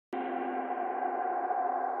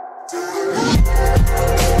Hey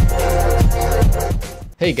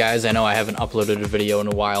guys, I know I haven't uploaded a video in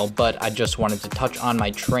a while, but I just wanted to touch on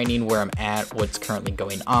my training, where I'm at, what's currently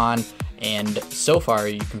going on, and so far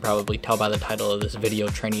you can probably tell by the title of this video,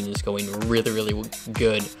 training is going really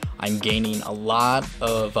good. I'm gaining a lot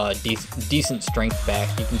of decent strength back.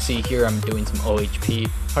 You can see here I'm doing some OHP,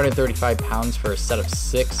 135 pounds for a set of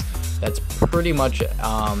 6. That's pretty much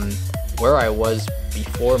where I was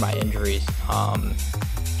before my injuries.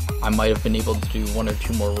 I might have been able to do 1 or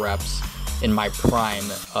 2 more reps in my prime,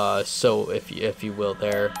 so if you will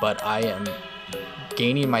there, but I am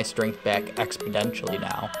gaining my strength back exponentially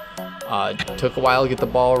now. It took a while to get the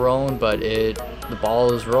ball rolling, but the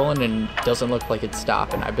ball is rolling and doesn't look like it's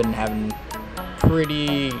stopping. I've been having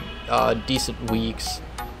pretty decent weeks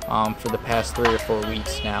for the past 3 or 4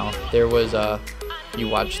 weeks now. There was you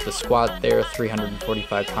watched the squat there,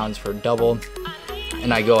 345 pounds for a double,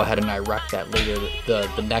 and I go ahead and I wreck that later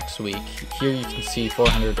the next week. Here you can see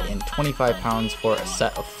 425 pounds for a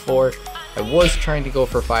set of 4. I was trying to go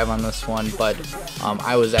for 5 on this one, but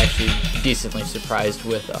I was actually decently surprised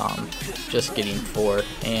with just getting 4.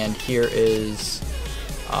 And here is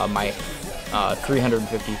my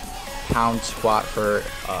 350 pound squat for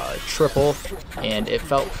triple, and it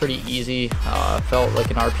felt pretty easy. Felt like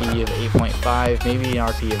an RPE of 8.5, maybe an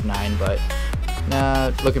RPE of 9, but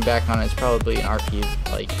nah, looking back on it, it's probably an RPE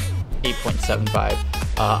of like 8.75.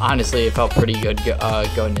 Honestly, it felt pretty good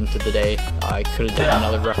going into the day. I could have done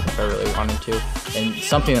another rep if I really wanted to. And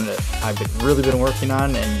something that I've really been working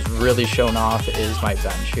on and really shown off is my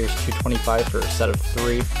bench. Here's 225 for a set of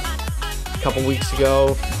 3. A couple weeks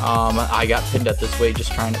ago, I got pinned at this weight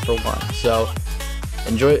just trying it for 1. So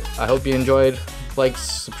enjoy. I hope you enjoyed. Like,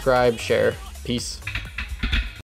 subscribe, share. Peace.